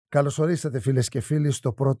Καλώς ορίσατε φίλες και φίλοι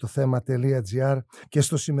στο protothema.gr και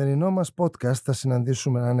στο σημερινό μας podcast θα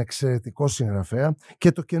συναντήσουμε έναν εξαιρετικό συγγραφέα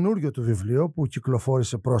και το καινούριο του βιβλίο που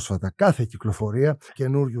κυκλοφόρησε πρόσφατα. Κάθε κυκλοφορία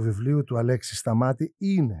καινούριου βιβλίου του Αλέξη Σταμάτη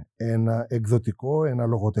είναι ένα εκδοτικό, ένα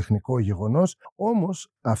λογοτεχνικό γεγονός,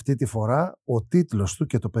 όμως αυτή τη φορά ο τίτλος του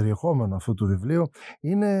και το περιεχόμενο αυτού του βιβλίου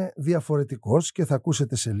είναι διαφορετικός και θα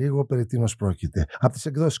ακούσετε σε λίγο περί τίνος πρόκειται. Από τις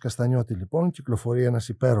εκδόσεις Καστανιώτη λοιπόν κυκλοφορεί ένας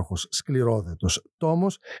υπέροχος σκληρόδετος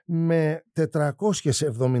τόμος με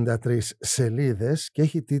 473 σελίδες και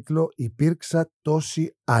έχει τίτλο «Υπήρξα,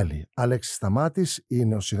 τόσοι, άλλοι». Αλέξης Σταμάτης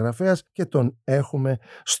είναι ο συγγραφέας και τον έχουμε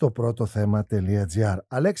στο protothema.gr.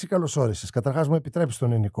 Αλέξη, καλώς όρισες. Καταρχάς μου επιτρέπεις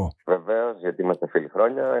τον ελληνικό. Βεβαίως, γιατί είμαστε φίλοι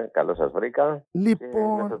χρόνια. Καλώς σας βρήκα.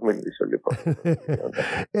 Λοιπόν, να σας μιλήσω λοιπόν.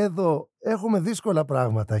 εδώ έχουμε δύσκολα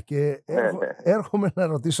πράγματα και έρχομαι να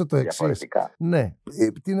ρωτήσω το εξής. Ναι,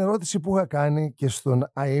 την ερώτηση που είχα κάνει και στον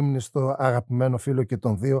αείμνηστο αγαπημένο φίλο και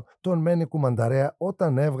τον δύο, τον Μένη Κουμανταρέα,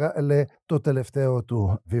 όταν έβγαλε το τελευταίο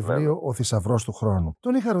του βιβλίο «Ο θησαυρός του χρόνου».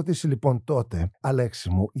 Τον είχα ρωτήσει λοιπόν τότε, Αλέξη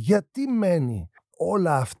μου, γιατί μένει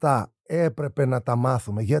όλα αυτά έπρεπε να τα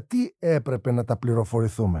μάθουμε, γιατί έπρεπε να τα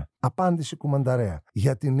πληροφορηθούμε. Απάντηση Κουμανταρέα.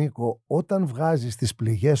 Γιατί Νίκο, όταν βγάζεις τις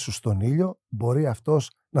πληγές σου στον ήλιο, μπορεί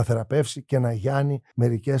αυτός να θεραπεύσει και να γιάνει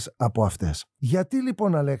μερικές από αυτές. Γιατί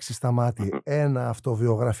λοιπόν, Αλέξη Σταμάτη, ένα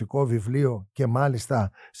αυτοβιογραφικό βιβλίο και μάλιστα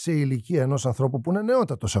σε ηλικία ενός ανθρώπου που είναι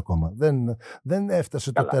νεότατος ακόμα, δεν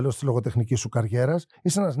έφτασε το τέλος της λογοτεχνικής σου καριέρας,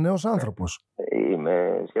 είσαι ένας νέος άνθρωπος.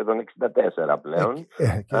 Είμαι σχεδόν 64 πλέον.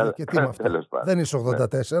 Και τι με αυτό, δεν είσαι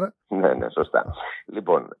 84. Ναι, σωστά.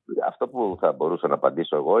 Λοιπόν, αυτό που θα μπορούσα να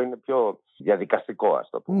απαντήσω εγώ είναι πιο διαδικαστικό, ας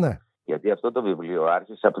το πούμε. Ναι. Γιατί αυτό το βιβλίο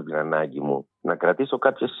άρχισε από την ανάγκη μου να κρατήσω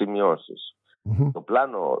κάποιες σημειώσεις. Το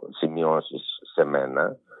πλάνο σημειώσεις σε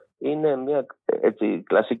μένα είναι μια έτσι,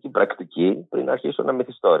 κλασική πρακτική πριν αρχίσω ένα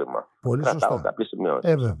μυθιστόρημα. Πολύ Κρατάω σωστά. Κάποιες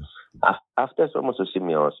σημειώσεις. Αυτές όμως οι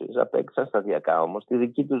σημειώσεις απέκτησαν σταδιακά όμως τη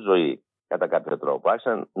δική του ζωή. Κατά κάποιο τρόπο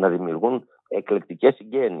άρχισαν να δημιουργούν εκλεκτικές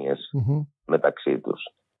συγγένειες μεταξύ τους.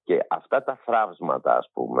 Και αυτά τα θραύσματα, ας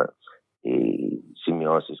πούμε, οι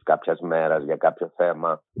σημειώσεις κάποιας μέρας για κάποιο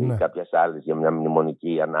θέμα ή κάποιας άλλης για μια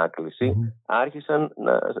μνημονική ανάκληση, άρχισαν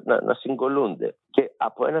να συγκολούνται. Και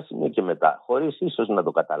από ένα σημείο και μετά, χωρίς ίσως να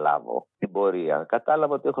το καταλάβω την πορεία,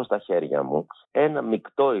 κατάλαβα ότι έχω στα χέρια μου ένα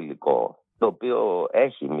μεικτό υλικό, το οποίο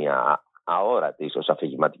έχει μια αόρατη ίσως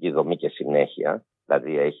αφηγηματική δομή και συνέχεια.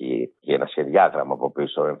 Δηλαδή έχει και ένα σχεδιάγραμμα από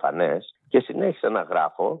πίσω εμφανές και συνέχισα να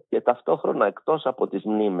γράφω και ταυτόχρονα εκτός από τις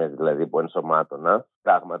μνήμες δηλαδή που ενσωμάτωνα,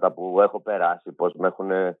 πράγματα που έχω περάσει, πώς με έχουν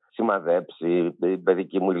σημαδέψει, την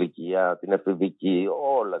παιδική μου ηλικία, την εφηβική,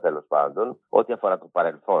 όλα τέλος πάντων, ό,τι αφορά το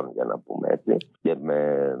παρελθόν για να πούμε έτσι και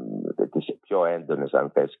με τις πιο έντονες αν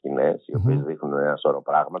θες σκηνές, οι οποίες δείχνουν ένα σώρο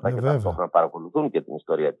πράγματα και ταυτόχρονα παρακολουθούν και την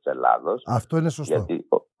ιστορία της Ελλάδος. Αυτό είναι σωστό. Γιατί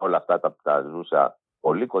όλα αυτά τα ζούσα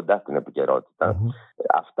πολύ κοντά στην επικαιρότητα.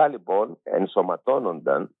 Αυτά λοιπόν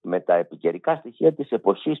ενσωματώνονταν με τα επικαιρικά στοιχεία της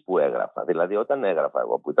εποχής που έγραφα. Δηλαδή όταν έγραφα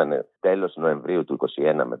εγώ που ήταν τέλος Νοεμβρίου του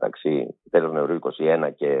 2021, μεταξύ τέλος Νοεμβρίου 2021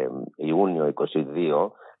 και Ιούνιο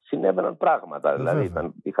 2022, συνέβαιναν πράγματα. Δηλαδή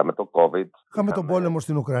είχαμε το COVID. Είχαμε τον πόλεμο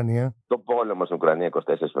στην Ουκρανία. Το πόλεμο στην Ουκρανία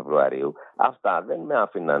 24 Φεβρουαρίου. Αυτά δεν με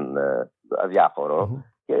άφηναν αδιάφορο.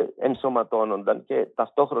 Και ενσωματώνονταν και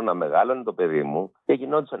ταυτόχρονα μεγάλωνε το παιδί μου και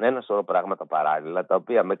γινόντουσαν ένα σωρό πράγματα παράλληλα, τα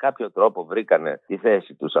οποία με κάποιο τρόπο βρήκανε τη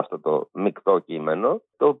θέση τους σε αυτό το μεικτό κείμενο,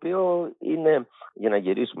 το οποίο είναι, για να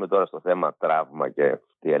γυρίσουμε τώρα στο θέμα τραύμα και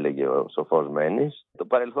τι έλεγε ο σοφός Μένης, το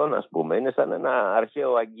παρελθόν ας πούμε είναι σαν ένα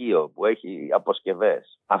αρχαίο αγγείο που έχει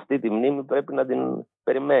αποσκευές. Αυτή τη μνήμη πρέπει να την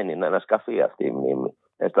περιμένει, να ανασκαφεί αυτή η μνήμη.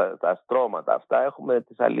 Στα στρώματα αυτά έχουμε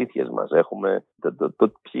τις αλήθειες μας, έχουμε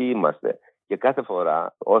το ποιοι είμαστε. Και κάθε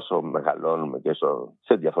φορά όσο μεγαλώνουμε και όσο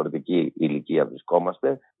σε διαφορετική ηλικία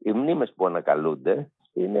βρισκόμαστε, οι μνήμες που ανακαλούνται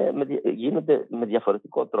γίνονται με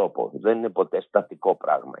διαφορετικό τρόπο. Δεν είναι ποτέ στατικό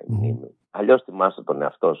πράγμα η μνήμη. Αλλιώς θυμάσαι τον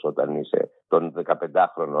εαυτό σου όταν είσαι τον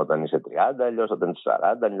 15χρονο, όταν είσαι 30, αλλιώς όταν είσαι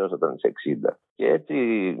 40, αλλιώς όταν είσαι 60. Και έτσι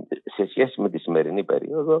σε σχέση με τη σημερινή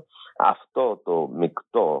περίοδο, αυτό το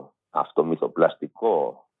μεικτό, αυτό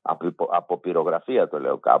μυθοπλαστικό, από πυρογραφία το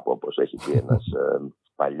λέω κάπου όπως έχει πει ένας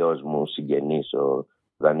παλιός μου συγγενής ο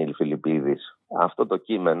Δανίλη Φιλιππίδης, αυτό το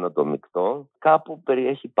κείμενο το μεικτό κάπου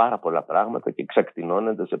περιέχει πάρα πολλά πράγματα και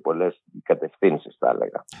εξακτηνώνεται σε πολλές κατευθύνσεις θα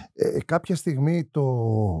έλεγα. Κάποια στιγμή το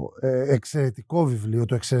εξαιρετικό βιβλίο,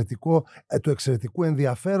 το εξαιρετικού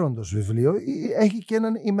ενδιαφέροντος βιβλίο έχει και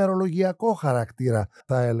έναν ημερολογιακό χαρακτήρα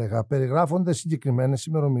θα έλεγα. Περιγράφονται συγκεκριμένες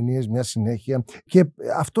ημερομηνίες, μια συνέχεια και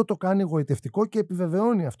αυτό το κάνει γοητευτικό και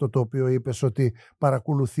επιβεβαιώνει αυτό το οποίο είπες ότι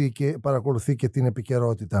παρακολουθεί και την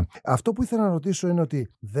επικαιρότητα. Αυτό που ήθελα να ρωτήσω είναι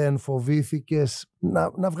ότι δεν φοβήθηκε βρήκες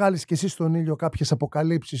να βγάλεις και εσύ στον ήλιο κάποιες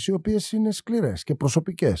αποκαλύψεις οι οποίες είναι σκληρές και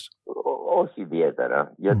προσωπικές? Όχι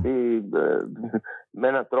ιδιαίτερα, γιατί με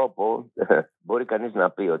έναν τρόπο μπορεί κανείς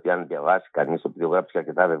να πει ότι αν διαβάσει κανείς, επειδή έχω γράψει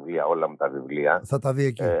αρκετά βιβλία, όλα μου τα βιβλία, θα τα δει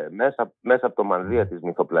εκεί. Μέσα από το μανδύα της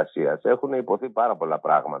μυθοπλασίας έχουν υποθεί πάρα πολλά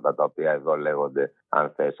πράγματα τα οποία εδώ λέγονται,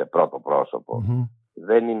 αν θες, σε πρώτο πρόσωπο.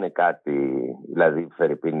 Δεν είναι κάτι, δηλαδή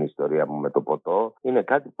φερειπίν η ιστορία μου με το ποτό, είναι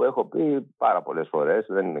κάτι που έχω πει πάρα πολλές φορές,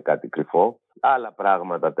 δεν είναι κάτι κρυφό. Άλλα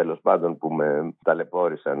πράγματα τέλος πάντων που με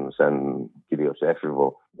ταλαιπώρησαν σαν κυρίως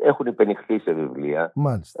έφηβο έχουν υπενηχθεί σε βιβλία.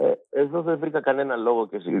 Εδώ δεν βρήκα κανένα λόγο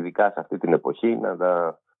και ειδικά σε αυτή την εποχή να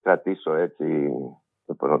τα κρατήσω έτσι,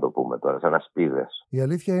 πώς να το πούμε τώρα, σαν ασπίδες. Η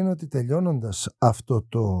αλήθεια είναι ότι τελειώνοντας αυτό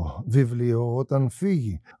το βιβλίο, όταν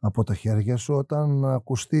φύγει από τα χέρια σου, όταν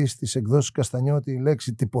ακουστεί στις εκδόσεις Καστανιώτη η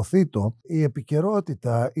λέξη τυπωθήτο, η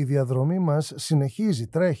επικαιρότητα, η διαδρομή μας συνεχίζει,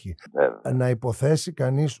 τρέχει. Να υποθέσει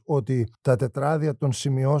κανείς ότι τα τετράδια των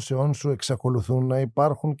σημειώσεών σου εξακολουθούν να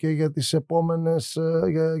υπάρχουν και για τις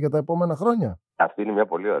για τα επόμενα χρόνια? Αυτή είναι μια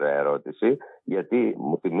πολύ ωραία ερώτηση, γιατί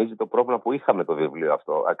μου θυμίζει το πρόβλημα που είχαμε το βιβλίο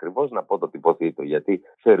αυτό. Ακριβώς να πω το τυπωθήτο, γιατί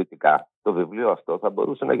θεωρητικά το βιβλίο αυτό θα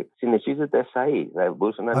μπορούσε να συνεχίζεται εσαΐ, θα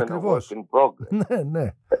μπορούσε να είναι ένα work in progress. Ναι.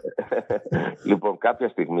 Λοιπόν, κάποια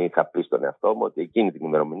στιγμή είχα πει στον εαυτό μου ότι εκείνη την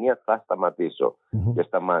ημερομηνία θα σταματήσω. Και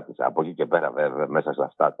σταμάτησα. Από εκεί και πέρα, βέβαια, μέσα σε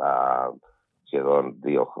αυτά τα σχεδόν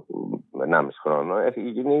 2,5 χρόνο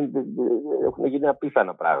έχουν γίνει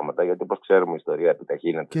απίθανα πράγματα, γιατί όπως ξέρουμε η ιστορία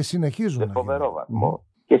επιταχύνεται και συνεχίζουν σε φοβερό βαθμό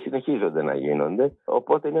και συνεχίζονται να γίνονται,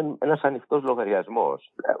 οπότε είναι ένας ανοιχτός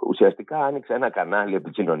λογαριασμός. Ουσιαστικά άνοιξα ένα κανάλι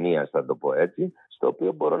επικοινωνίας, θα το πω έτσι, στο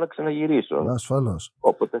οποίο μπορώ να ξαναγυρίσω. Ασφαλώς.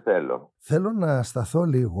 Όποτε θέλω. Θέλω να σταθώ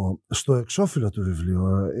λίγο στο εξώφυλλο του βιβλίου.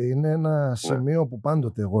 Είναι ένα σημείο που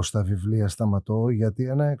πάντοτε εγώ στα βιβλία σταματώ, γιατί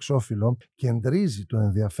ένα εξώφυλλο κεντρίζει το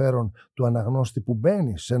ενδιαφέρον του αναγνώστη που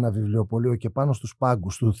μπαίνει σε ένα βιβλιοπωλείο και πάνω στους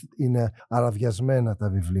πάγκους του είναι αραδιασμένα τα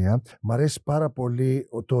βιβλία. Μ' αρέσει πάρα πολύ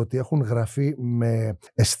το ότι έχουν γραφεί με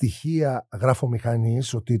στοιχεία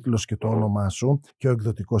γραφομηχανής, ο τίτλος και το όνομά σου και ο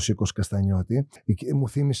εκδοτικός οίκος Καστανιώτη. Μου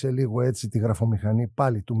θύμισε λίγο έτσι τη γραφομηχανή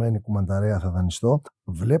πάλι του Μένικου Μανταρέα, θα δανειστώ.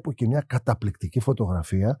 Βλέπω και μια καταπληκτική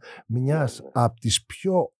φωτογραφία μιας από τις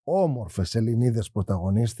πιο όμορφες Ελληνίδες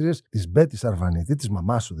πρωταγωνίστριες, της Μπέτυ Αρβανίτη, της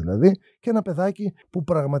μαμάς σου δηλαδή, και ένα παιδάκι που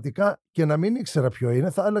πραγματικά, και να μην ήξερα ποιο είναι,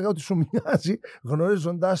 θα έλεγα ότι σου μοιάζει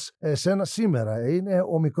γνωρίζοντας εσένα σήμερα. Είναι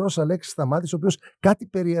ο μικρός Αλέξης Σταμάτης, ο οποίος κάτι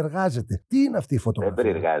περιεργάζεται. Τι είναι αυτή η φωτογραφία? Δεν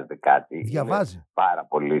περιεργάζεται κάτι. Διαβάζει. Είναι πάρα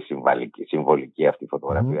πολύ συμβολική αυτή η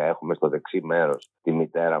φωτογραφία. Έχουμε στο δεξί μέρος τη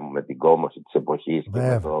μητέρα μου με την κόμωση της εποχής και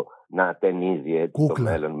με το να ταινίζει έτσι το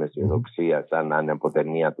μέλλον με αισιοδοξία, σαν να είναι από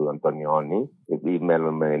ταινία του Αντωνιώνη, ή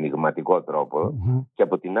μέλλον με ενηγματικό τρόπο. Και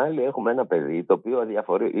από την άλλη έχουμε ένα παιδί το οποίο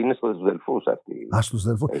αδιαφορεί. Είναι στους Δελφούς αυτή. Στους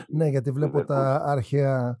Δελφούς. Ναι, γιατί βλέπω τα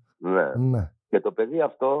αρχαία. Ναι. Και το παιδί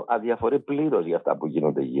αυτό αδιαφορεί πλήρως για αυτά που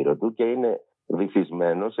γίνονται γύρω του και είναι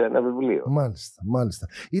βυθισμένο σε ένα βιβλίο. Μάλιστα.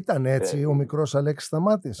 Ήταν έτσι ο μικρός Αλέξης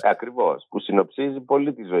Σταμάτης? Ακριβώς, που συνοψίζει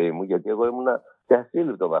πολύ τη ζωή μου, γιατί εγώ ήμουνα σε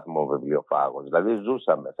ασύλληπτο βαθμό βιβλιοφάγος. Δηλαδή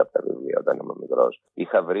ζούσα μέσα από τα βιβλία όταν ήμουν μικρός.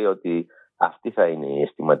 Είχα βρει ότι αυτή θα είναι η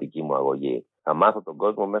αισθηματική μου αγωγή. Θα μάθω τον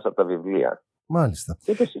κόσμο μέσα από τα βιβλία. Μάλιστα.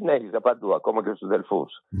 Και το συνέχιζα παντού, ακόμα και στους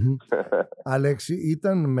Δελφούς. Αλέξη,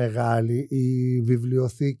 ήταν μεγάλη η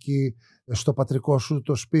βιβλιοθήκη στο πατρικό σου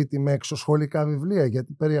το σπίτι με εξωσχολικά βιβλία?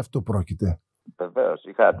 Γιατί περί αυτού πρόκειται. Βεβαίως.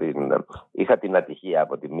 Είχα την ατυχία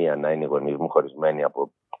από τη μία να είναι οι γονείς μου χωρισμένοι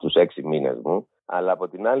από τους 6 μήνες μου, αλλά από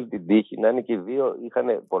την άλλη την τύχη να είναι και οι δύο.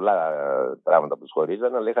 Είχαν πολλά πράγματα που τους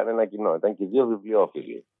χωρίζαν, αλλά είχαν ένα κοινό. Ήταν και οι δύο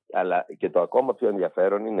βιβλιόφιλοι. Αλλά και το ακόμα πιο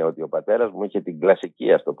ενδιαφέρον είναι ότι ο πατέρας μου είχε την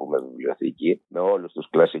κλασική, ας το πούμε, βιβλιοθήκη, με όλους τους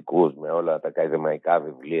κλασικούς, με όλα τα ακαδημαϊκά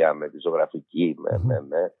βιβλία, με τη ζωγραφική,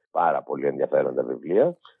 με πάρα πολύ ενδιαφέροντα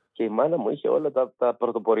βιβλία. Και η μάνα μου είχε όλα τα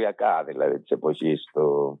πρωτοποριακά, δηλαδή της εποχής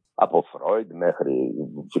του, από Φρόιντ μέχρι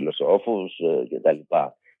φιλοσόφους και τα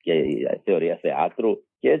λοιπά, και θεωρία θεάτρου.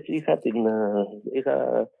 Και έτσι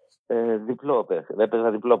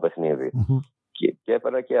έπαιζα διπλό παιχνίδι και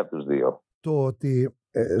έπαιρνα και από τους δύο. Το ότι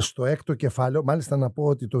στο έκτο κεφάλαιο, μάλιστα να πω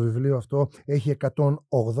ότι το βιβλίο αυτό έχει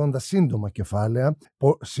 180 σύντομα κεφάλαια,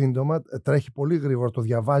 σύντομα, τρέχει πολύ γρήγορα, το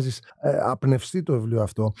διαβάζεις απνευστεί το βιβλίο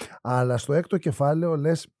αυτό, αλλά στο έκτο κεφάλαιο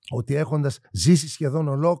λες ότι έχοντας ζήσει σχεδόν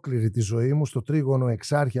ολόκληρη τη ζωή μου στο τρίγωνο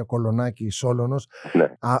Εξάρχεια Κολονάκι Σόλωνος,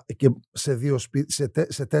 και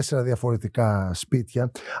σε 4 διαφορετικά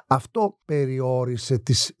σπίτια, αυτό περιόρισε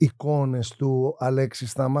τις εικόνες του Αλέξη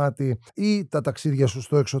Σταμάτη ή τα ταξίδια σου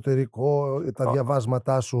στο εξωτερικό, τα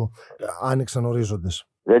διαβάσματά σου άνοιξαν ορίζοντες?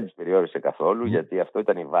 Δεν τις περιόρισε καθόλου, γιατί αυτό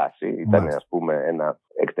ήταν η βάση. Ήταν, ας πούμε, ένα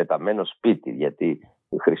εκτεταμένο σπίτι, γιατί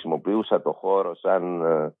χρησιμοποιούσα το χώρο σαν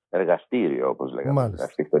εργαστήριο, όπως λέγαμε,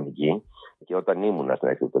 αρχιτεκτονική. Και όταν ήμουνα στην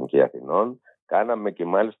αρχιτεκτονική Αθηνών, κάναμε και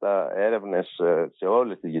μάλιστα έρευνες σε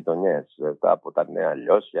όλες τις γειτονιές, από τα νέα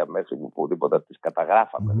λιώσια μέχρι οπουδήποτε τις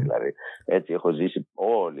καταγράφαμε δηλαδή. Έτσι έχω ζήσει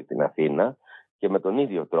όλη την Αθήνα και με τον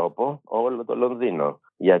ίδιο τρόπο όλο το Λονδίνο.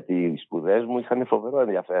 Γιατί οι σπουδές μου είχαν φοβερό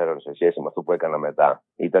ενδιαφέρον σε σχέση με αυτό που έκανα μετά.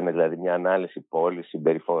 Ήταν δηλαδή μια ανάλυση πόλης,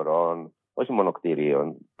 συμπεριφορών, όχι μόνο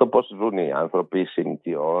κτηρίων, το πώς ζουν οι άνθρωποι,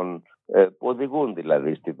 συνοικιών, που οδηγούν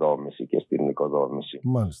δηλαδή στη δόμηση και στην οικοδόμηση.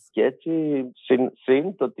 Μάλιστα. Και έτσι,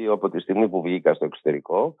 συν το ότι από τη στιγμή που βγήκα στο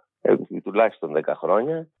εξωτερικό, τουλάχιστον 10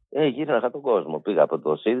 χρόνια, γύρναγα τον κόσμο. Πήγα από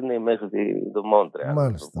το Σίδνεϊ μέχρι το Μόντρεαλ.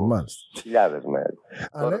 Μάλιστα. Χιλιάδες μέρες.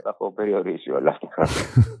 Τώρα τα έχω περιορίσει όλα αυτά.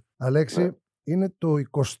 Αλέξη, είναι το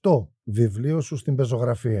 20ο βιβλίο σου στην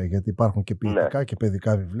πεζογραφία, γιατί υπάρχουν και ποιητικά και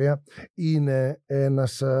παιδικά βιβλία. Είναι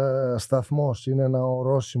ένας σταθμός, είναι ένα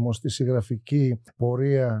ορόσημο στη συγγραφική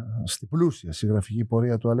πορεία, στη πλούσια συγγραφική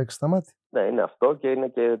πορεία του Αλέξη Σταμάτη. Ναι, είναι αυτό και είναι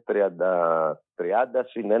και 30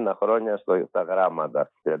 συν 1 χρόνια στα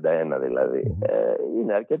γράμματα, 31 δηλαδή.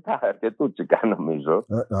 Είναι αρκετούτσικα νομίζω.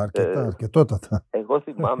 Αρκετότατα. Εγώ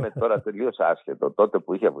θυμάμαι τώρα τελείως άσχετο, τότε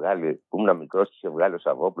που είχε βγάλει, που ήμουν μικρός και είχε βγάλει ο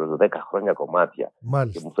Σαββόπουλος 10 χρόνια κομμάτια.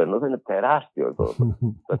 Μάλιστα. Και μου φαινόταν τεράστιο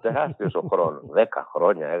τεράστιος ο χρόνος. 10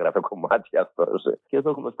 χρόνια έγραφε κομμάτια αυτός και εδώ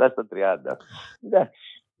έχουμε φτάσει στα 30.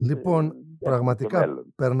 Εντάξει. Λοιπόν, πραγματικά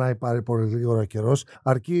περνάει πάρα πολύ γρήγορα καιρός.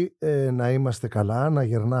 Αρκεί να είμαστε καλά, να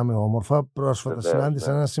γερνάμε όμορφα. Πρόσφατα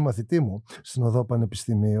συνάντησα έναν συμμαθητή μου στην οδό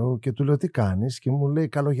πανεπιστημίου και του λέω τι κάνεις και μου λέει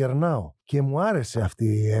καλογερνάω. Και μου άρεσε αυτή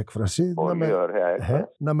η έκφραση. Πολύ ωραία έκφραση.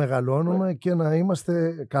 Να μεγαλώνουμε και να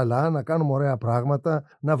είμαστε καλά, να κάνουμε ωραία πράγματα,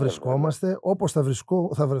 να βρισκόμαστε όπως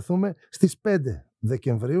θα βρεθούμε στις 5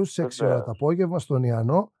 Δεκεμβρίου στις 6 ώρα το απόγευμα στον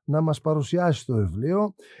Ιαννό να μας παρουσιάσει το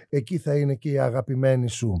βιβλίο. Εκεί θα είναι και οι αγαπημένοι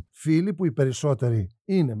σου φίλοι που οι περισσότεροι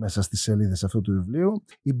είναι μέσα στις σελίδες αυτού του βιβλίου.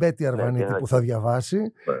 Η Μπέτυ Αρβανίτη που θα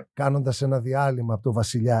διαβάσει κάνοντας ένα διάλειμμα από τον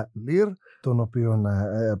Βασιλιά Λίρ, τον οποίο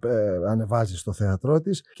ανεβάζει στο θέατρό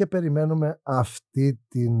της, και περιμένουμε αυτή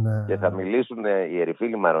την... Και θα μιλήσουν η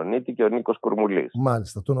Ερυφίλη Μαρονίτη και ο Νίκος Κουρμουλής.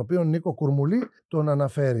 Μάλιστα, τον οποίο Νίκο Κουρμουλή τον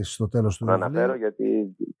αναφέρεις στο τέλος του βιβλίου. Τον αναφέρω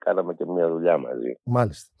γιατί κάναμε και μια δουλειά μαζί.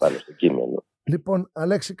 Μάλιστα. Πάνω στο κείμενο. Λοιπόν,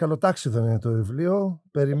 Αλέξη, καλοτάξιδο είναι το βιβλίο.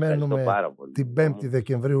 Περιμένουμε την 5η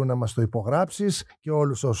Δεκεμβρίου να μας το υπογράψεις και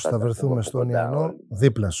όλους όσους θα βρεθούμε στον Ιαννό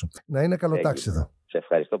δίπλα σου. Να είναι καλοτάξιδο. Σε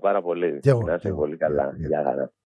ευχαριστώ πάρα πολύ. Και εγώ, να είσαι πολύ καλά. Γεια χαρά.